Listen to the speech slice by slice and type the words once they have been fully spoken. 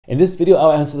In this video,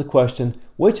 I'll answer the question,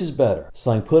 which is better,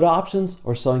 selling put options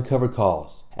or selling covered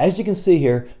calls? As you can see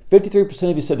here,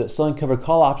 53% of you said that selling covered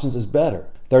call options is better.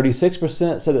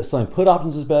 36% said that selling put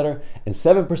options is better, and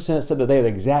 7% said that they are the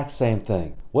exact same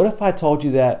thing. What if I told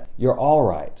you that you're all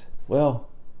right? Well,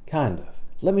 kind of.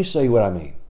 Let me show you what I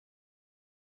mean.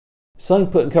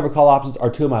 Selling put and covered call options are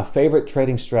two of my favorite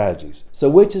trading strategies. So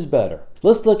which is better?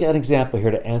 Let's look at an example here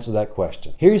to answer that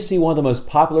question. Here you see one of the most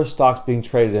popular stocks being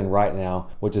traded in right now,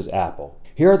 which is Apple.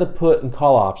 Here are the put and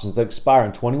call options that expire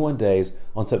in 21 days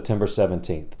on September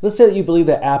 17th. Let's say that you believe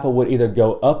that Apple would either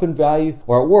go up in value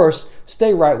or at worst,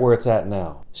 stay right where it's at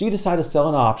now. So you decide to sell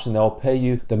an option that will pay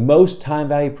you the most time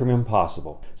value premium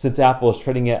possible. Since Apple is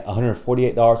trading at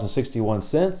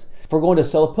 $148.61, if we're going to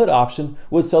sell a put option,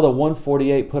 we would sell the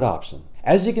 148 put option.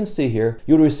 As you can see here,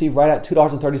 you would receive right at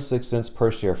 $2.36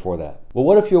 per share for that. Well,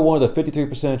 what if you're one of the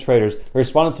 53% of traders that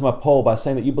responded to my poll by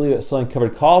saying that you believe that selling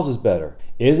covered calls is better?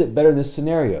 Is it better in this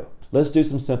scenario? Let's do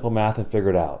some simple math and figure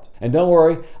it out. And don't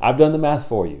worry, I've done the math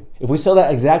for you. If we sell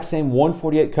that exact same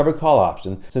 148 covered call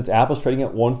option, since Apple's trading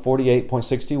at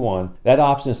 148.61, that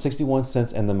option is 61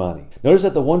 cents in the money. Notice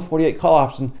that the 148 call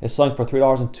option is selling for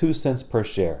 $3.02 per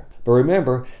share. But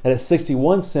remember that it's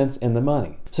 61 cents in the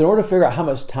money. So in order to figure out how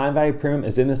much time value premium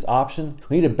is in this option,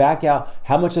 we need to back out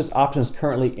how much this option is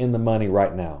currently in the money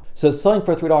right now. So it's selling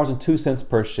for $3.02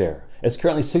 per share. It's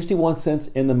currently 61 cents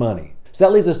in the money. So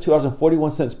that leaves us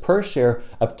 $2.41 per share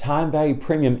of time value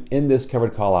premium in this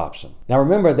covered call option. Now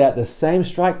remember that the same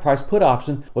strike price put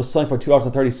option was selling for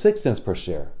 $2.36 per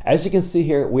share. As you can see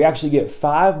here, we actually get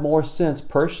 5 more cents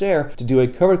per share to do a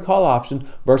covered call option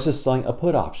versus selling a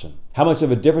put option. How much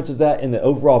of a difference is that in the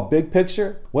overall big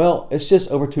picture? Well, it's just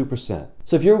over 2%.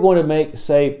 So if you're going to make,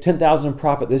 say, $10,000 in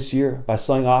profit this year by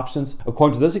selling options,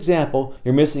 according to this example,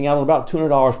 you're missing out on about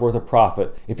 $200 worth of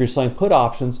profit if you're selling put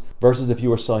options versus if you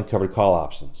were selling covered call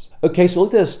options. Okay, so we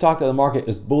looked at a stock that the market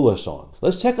is bullish on.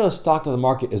 Let's check out a stock that the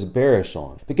market is bearish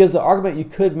on. Because the argument you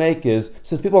could make is,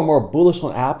 since people are more bullish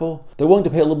on Apple, they're willing to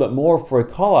pay a little bit more for a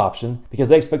call option because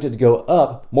they expect it to go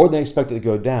up more than they expect it to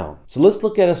go down. So let's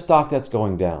look at a stock that's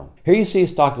going down. Here you see a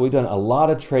stock that we've done a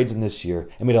lot of trades in this year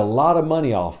and made a lot of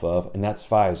money off of, and that's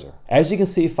Pfizer. As you can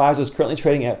see, Pfizer is currently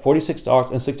trading at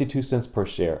 $46.62 per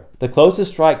share. The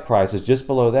closest strike price is just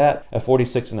below that at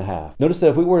 $46.50. Notice that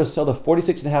if we were to sell the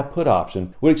 $46.50 put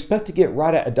option, we'd expect to get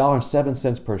right at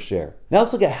 $1.07 per share. Now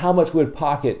let's look at how much we would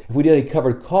pocket if we did a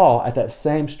covered call at that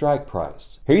same strike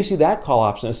price. Here you see that call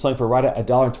option is selling for right at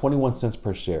 $1.21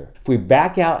 per share. If we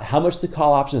back out how much the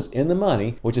call option is in the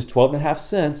money, which is 12.5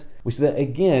 cents, we see that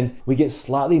again, we get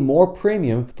slightly more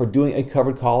premium for doing a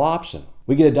covered call option.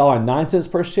 We get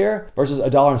 $1.09 per share versus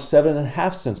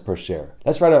 $1.07 per share.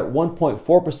 That's right at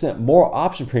 1.4% more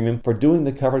option premium for doing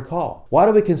the covered call. Why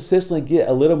do we consistently get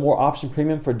a little more option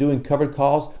premium for doing covered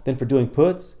calls than for doing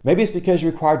puts? Maybe it's because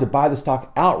you're required to buy the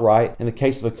stock outright in the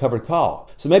case of a covered call.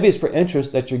 So maybe it's for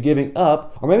interest that you're giving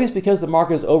up, or maybe it's because the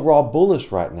market is overall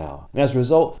bullish right now. And as a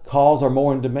result, calls are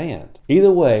more in demand.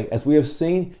 Either way, as we have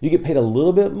seen, you get paid a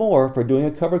little bit more for doing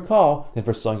a covered call than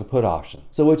for selling a put option.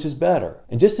 So which is better?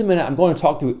 In just a minute, I'm going to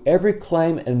talk through every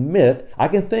claim and myth I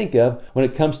can think of when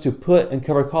it comes to put and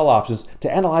covered call options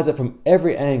to analyze it from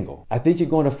every angle. I think you're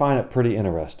going to find it pretty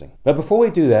interesting. But before we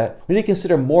do that, we need to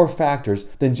consider more factors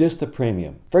than just the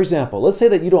premium. For example, let's say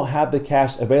that you don't have the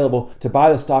cash available to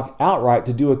buy the stock outright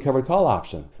to do a covered call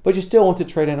option, but you still want to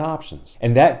trade in options.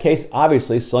 In that case,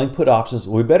 obviously, selling put options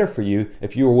will be better for you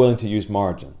if you are willing to use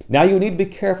margin. Now you need to be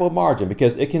careful of margin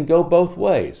because it can go both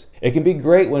ways. It can be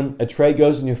great when a trade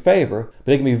goes in your favor,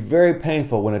 but it can be very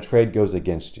painful when a trade goes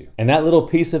against you. And that little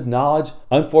piece of knowledge,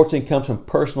 unfortunately, comes from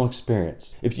personal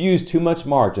experience. If you use too much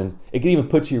margin, it can even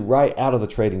put you right out of the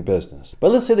trading business.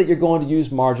 But let's say that you're going to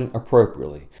use margin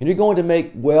appropriately, and you're going to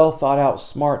make well thought out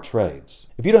smart trades.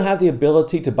 If you don't have the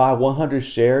ability to buy 100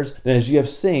 shares, then as you have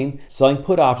seen, selling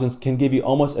put options can give you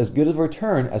almost as good of a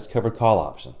return as covered call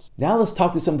options. Now let's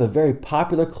talk through some of the very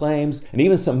popular claims and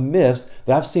even some myths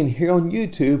that I've seen here on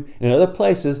YouTube and in other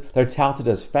places that are touted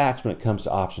as facts when it comes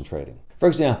to option trading. For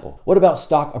example, what about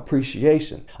stock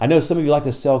appreciation? I know some of you like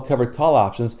to sell covered call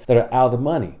options that are out of the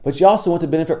money, but you also want to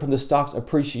benefit from the stock's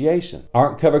appreciation.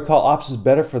 Aren't covered call options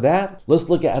better for that? Let's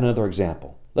look at another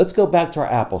example. Let's go back to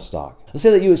our Apple stock. Let's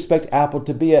say that you expect Apple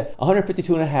to be at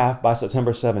 152.5 by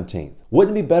September 17th.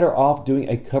 Wouldn't it be better off doing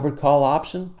a covered call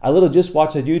option? I literally just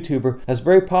watched a YouTuber that's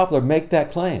very popular make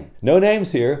that claim. No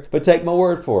names here, but take my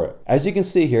word for it. As you can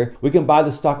see here, we can buy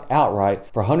the stock outright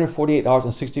for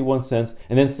 $148.61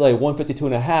 and then sell a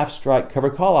 152.5 strike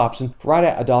covered call option for right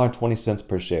at $1.20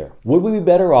 per share. Would we be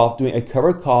better off doing a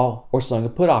covered call or selling a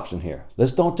put option here?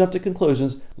 Let's don't jump to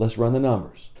conclusions, let's run the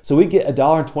numbers. So we'd get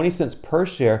 $1.20 per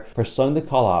share for selling the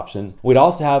call option. We'd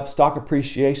also have stock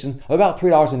appreciation of about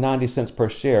 $3.90 per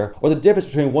share, or the difference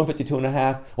between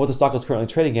 152.5 and what the stock is currently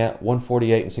trading at,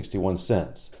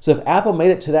 148.61. So if Apple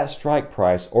made it to that strike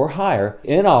price or higher,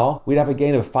 in all, we'd have a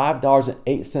gain of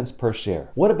 $5.08 per share.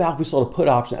 What about if we sold a put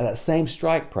option at that same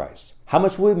strike price? How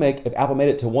much would we make if Apple made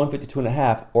it to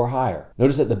 152.5 or higher?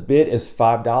 Notice that the bid is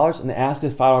 $5 and the ask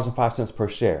is $5.05 per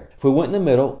share. If we went in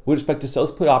the middle, we'd expect to sell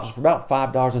this put option for about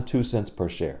 $5.02 per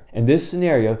share. In this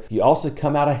scenario, you also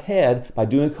come out ahead by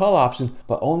doing a call option,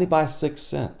 but only by 6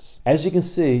 cents. As you can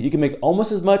see, you can make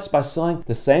almost as much by selling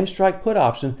the same strike put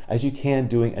option as you can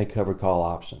doing a covered call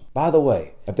option. By the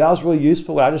way, if that was really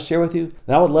useful, what I just shared with you,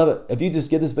 then I would love it if you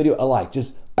just give this video a like.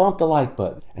 Just bump the like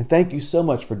button. And thank you so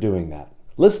much for doing that.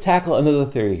 Let's tackle another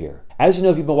theory here. As you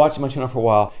know, if you've been watching my channel for a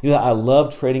while, you know that I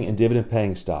love trading in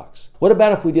dividend-paying stocks. What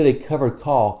about if we did a covered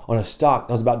call on a stock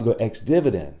that was about to go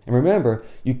ex-dividend? And remember,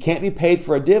 you can't be paid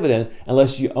for a dividend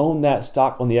unless you own that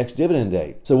stock on the ex-dividend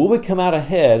date. So will we come out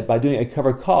ahead by doing a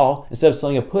covered call instead of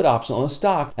selling a put option on a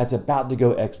stock that's about to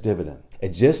go ex-dividend? It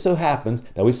just so happens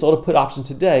that we sold a put option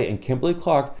today in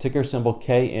Kimberly-Clark, ticker symbol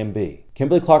KMB.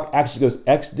 Kimberly-Clark actually goes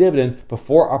ex-dividend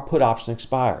before our put option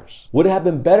expires. Would it have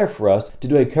been better for us to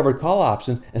do a covered call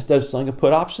option instead of selling a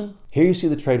put option? Here you see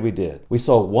the trade we did. We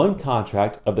sold one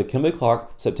contract of the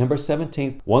Kimberly-Clark September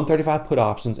 17th 135 put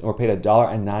options and were paid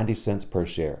 $1.90 per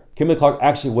share. Kimberly-Clark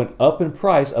actually went up in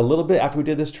price a little bit after we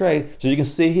did this trade. So you can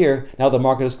see here, now the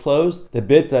market is closed, the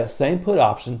bid for that same put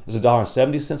option is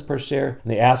 $1.70 per share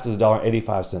and the ask is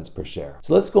 $1.85 per share.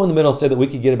 So let's go in the middle and say that we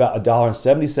could get about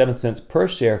 $1.77 per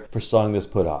share for selling this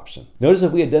put option. Notice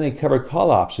if we had done a covered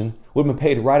call option, would have been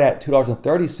paid right at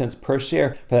 $2.30 per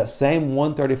share for that same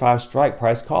 135 strike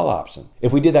price call option.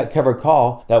 If we did that covered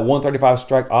call, that 135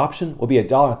 strike option would be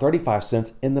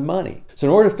 $1.35 in the money. So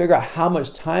in order to figure out how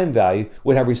much time value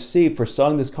we'd have received for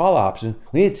selling this call option,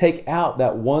 we need to take out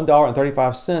that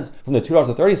 $1.35 from the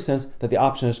 $2.30 that the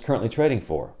option is currently trading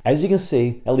for. As you can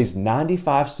see, at least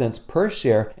 95 cents per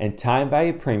share in time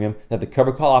value premium that the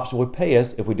covered call option would pay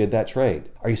us if we did that trade.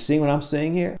 Are you seeing what I'm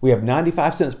seeing here? We have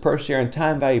 95 cents per share in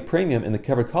time value premium in the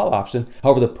covered call option.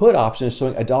 However, the put option is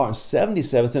showing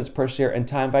 $1.77 per share in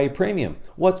time value premium.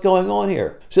 What's going on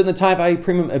here? Shouldn't the time value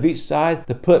premium of each side,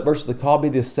 the put versus the call, be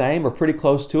the same or pretty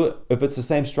close to it if it's the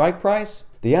same strike price?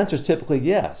 The answer is typically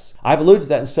yes. I've alluded to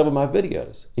that in several of my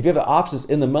videos. If you have the options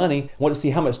in the money and want to see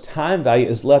how much time value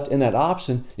is left in that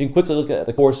option, you can quickly look at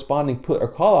the corresponding put or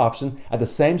call option at the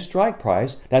same strike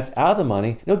price that's out of the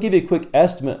money, and it'll give you a quick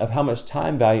estimate of how much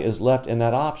time value is left in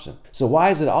that option. So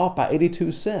why is it off by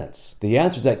 82 cents? The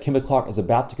answer is that Kimberly-Clark is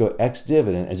about to go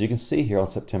ex-dividend, as you can see here on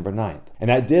September 9th.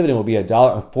 And that dividend will be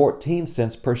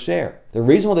 $1.14 per share. The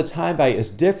reason why the time value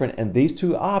is different in these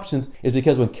two options is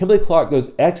because when Kimberly-Clark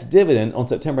goes ex-dividend on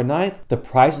September 9th, the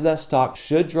price of that stock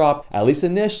should drop, at least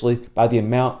initially, by the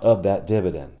amount of that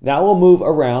dividend. Now it will move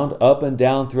around up and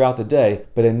down throughout the day,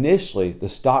 but initially the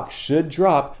stock should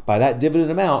drop by that dividend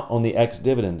amount on the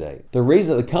ex-dividend date. The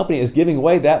reason that the company is giving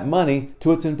away that money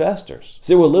to its investors.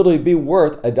 So it will literally be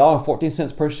worth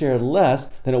 $1.14 per share less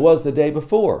than it was the day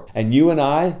before. And you and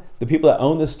I, the people that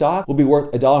own the stock, will be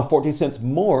worth $1.14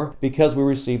 more because we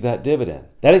received that dividend.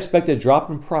 That expected drop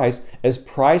in price is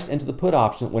priced into the put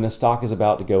option when a stock is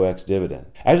about to go ex-dividend.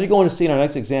 As you're going to see in our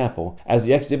next example, as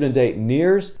the ex-dividend date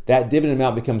nears, that dividend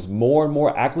amount becomes more and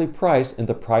more accurately priced in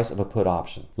the price of a put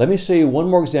option. Let me show you one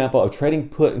more example of trading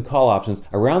put and call options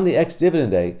around the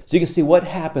ex-dividend date so you can see what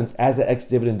happens as the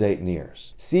ex-dividend date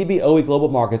nears. CBOE Global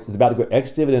Markets is about to go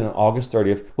ex-dividend on August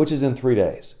 30th, which is in 3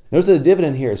 days. Notice that the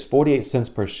dividend here is 48 cents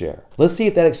per share. Let's see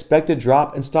if that expected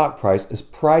drop in stock price is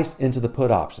priced into the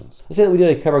put options. Let's say that we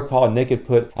did a covered call and naked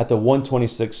put at the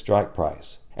 126 strike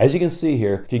price. As you can see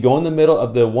here, if you go in the middle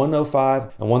of the 105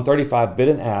 and 135 bid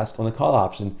and ask on the call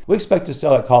option, we expect to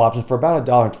sell that call option for about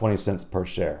 $1.20 per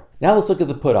share. Now let's look at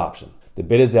the put option. The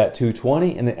bid is at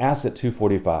 $2.20 and the ask at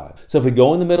 $2.45. So if we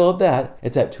go in the middle of that,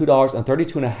 it's at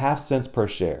 $2.32.5 per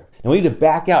share. Now we need to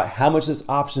back out how much this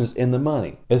option is in the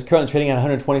money. It's currently trading at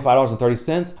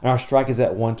 $125.30 and our strike is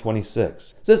at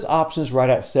 $126. So this option is right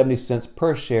at 70 cents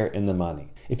per share in the money.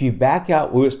 If you back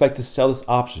out what we expect to sell this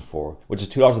option for, which is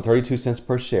 $2.32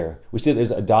 per share, we see that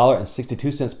there's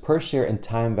 $1.62 per share in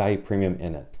time value premium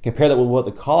in it. Compare that with what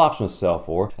the call option will sell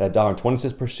for at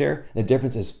 $1.20 per share, and the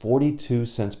difference is 42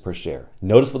 cents per share.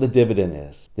 Notice what the dividend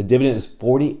is. The dividend is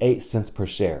 48 cents per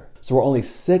share. So we're only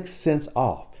 6 cents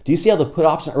off. Do you see how the put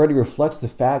option already reflects the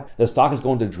fact that the stock is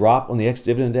going to drop on the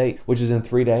ex-dividend date, which is in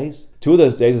 3 days? 2 of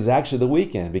those days is actually the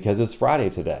weekend because it's Friday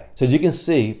today. So as you can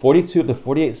see, 42 of the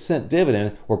 48 cent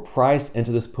dividend were priced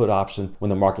into this put option when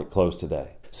the market closed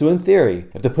today. So in theory,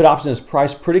 if the put option is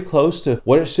priced pretty close to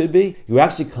what it should be, you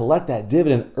actually collect that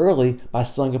dividend early by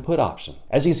selling a put option.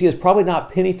 As you can see, it's probably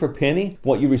not penny for penny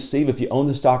what you receive if you own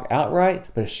the stock outright,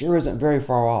 but it sure isn't very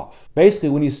far off. Basically,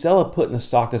 when you sell a put in a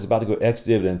stock that's about to go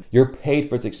ex-dividend, you're paid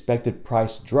for its expected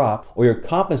price drop, or you're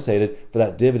compensated for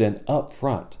that dividend up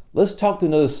front. Let's talk through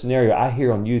another scenario I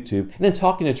hear on YouTube and then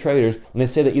talking to traders when they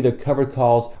say that either covered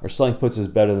calls or selling puts is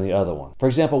better than the other one. For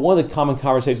example, one of the common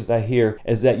conversations I hear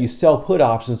is that you sell put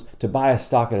options to buy a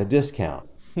stock at a discount.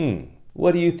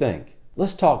 What do you think?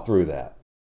 Let's talk through that.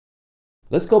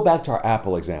 Let's go back to our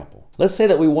Apple example. Let's say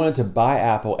that we wanted to buy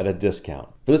Apple at a discount.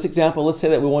 For this example, let's say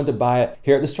that we wanted to buy it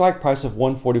here at the strike price of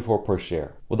 $144 per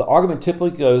share. Well, the argument typically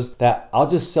goes that I'll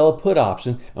just sell a put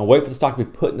option and wait for the stock to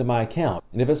be put into my account.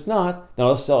 And if it's not, then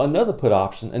I'll sell another put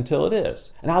option until it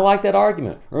is. And I like that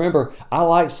argument. Remember, I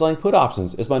like selling put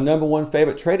options. It's my #1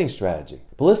 favorite trading strategy.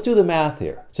 But let's do the math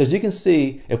here. So as you can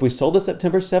see, if we sold the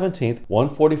September 17th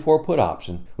 144 put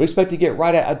option, we expect to get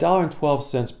right at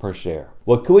 $1.12 per share.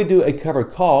 Well, could we do a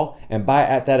covered call and buy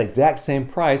at that exact same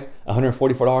price,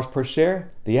 $144 per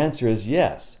share? The answer is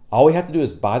yes. All we have to do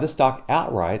is buy the stock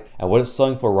outright at what it's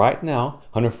selling for right now,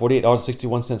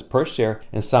 $148.61 per share,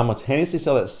 and simultaneously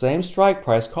sell that same strike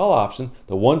price call option,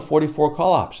 the 144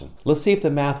 call option. Let's see if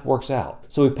the math works out.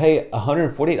 So we pay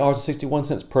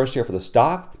 $148.61 per share for the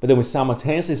stock, but then we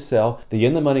simultaneously sell the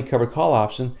in-the-money covered call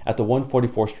option at the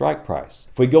 144 strike price.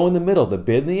 If we go in the middle, the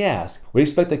bid and the ask, we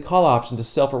expect the call option to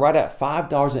sell for right at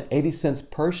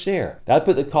 $5.80 per share. That would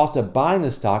put the cost of buying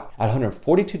the stock at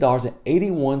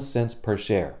 $142.81 per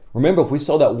share. Remember, if we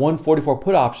sold that 144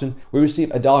 put option, we receive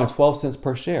 $1.12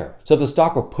 per share. So if the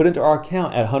stock were put into our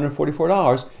account at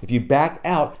 $144, if you back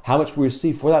out how much we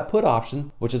receive for that put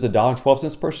option, which is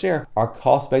 $1.12 per share, our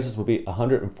cost basis would be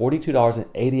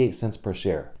 $142.88 per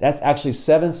share. That's actually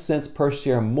 7 cents per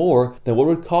share more than what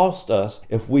it would cost us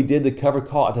if we did the covered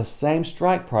call at the same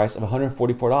strike price of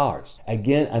 $144.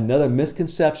 Again, another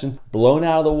misconception blown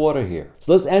out of the water here.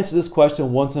 So let's answer this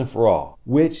question once and for all.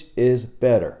 Which is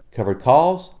better, covered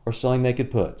calls or selling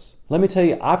naked puts? Let me tell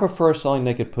you, I prefer selling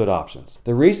naked put options.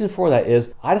 The reason for that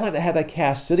is I just like to have that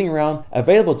cash sitting around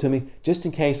available to me just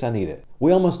in case I need it.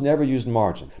 We almost never use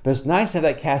margin, but it's nice to have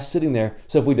that cash sitting there,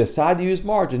 so if we decide to use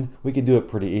margin, we can do it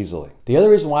pretty easily. The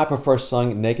other reason why I prefer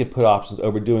selling naked put options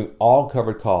over doing all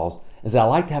covered calls is that I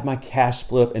like to have my cash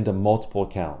split up into multiple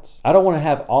accounts. I don't want to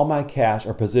have all my cash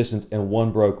or positions in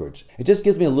one brokerage. It just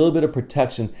gives me a little bit of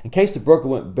protection in case the broker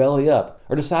went belly up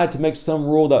or decided to make some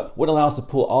rule that wouldn't allow us to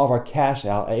pull all of our cash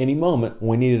out at any moment when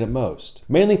we needed it most.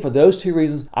 Mainly for those two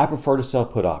reasons, I prefer to sell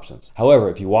put options. However,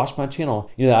 if you watch my channel,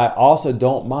 you know that I also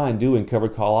don't mind doing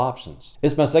covered call options.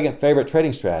 It's my second favorite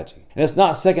trading strategy, and it's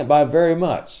not second by very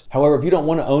much. However, if you don't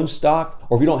want to own stock,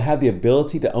 or if you don't have the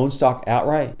ability to own stock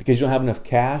outright because you don't have enough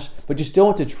cash, but you still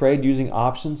want to trade using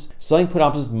options, selling put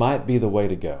options might be the way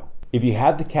to go. If you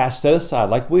have the cash set aside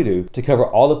like we do to cover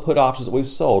all the put options that we've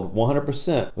sold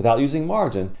 100% without using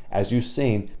margin, as you've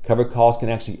seen, covered calls can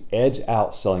actually edge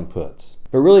out selling puts.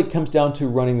 But really it comes down to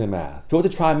running the math. If you want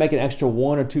to try and make an extra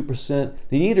 1 or 2%,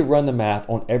 then you need to run the math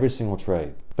on every single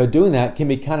trade. But doing that can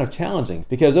be kind of challenging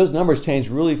because those numbers change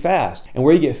really fast, and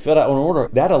where you get filled out on order,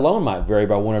 that alone might vary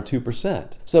by 1 or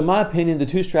 2%. So in my opinion, the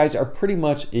two strategies are pretty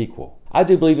much equal. I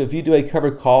do believe if you do a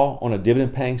covered call on a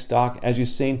dividend paying stock, as you've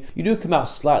seen, you do come out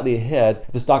slightly ahead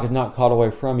if the stock is not called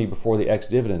away from you before the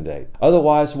ex-dividend date.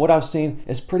 Otherwise, from what I've seen,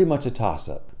 it's pretty much a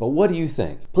toss-up. But what do you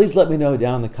think? Please let me know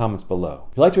down in the comments below.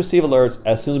 If you'd like to receive alerts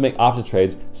as soon as we make option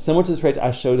trades similar to the trades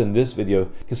I showed in this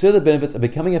video, consider the benefits of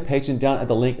becoming a patron down at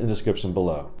the link in the description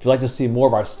below. If you'd like to see more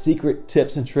of our secret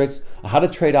tips and tricks on how to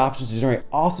trade options to generate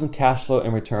awesome cash flow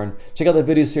and return, check out the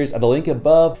video series at the link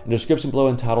above and the description below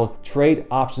entitled Trade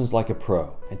Options Like a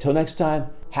Pro. Until next time,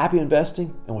 happy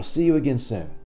investing, and we'll see you again soon.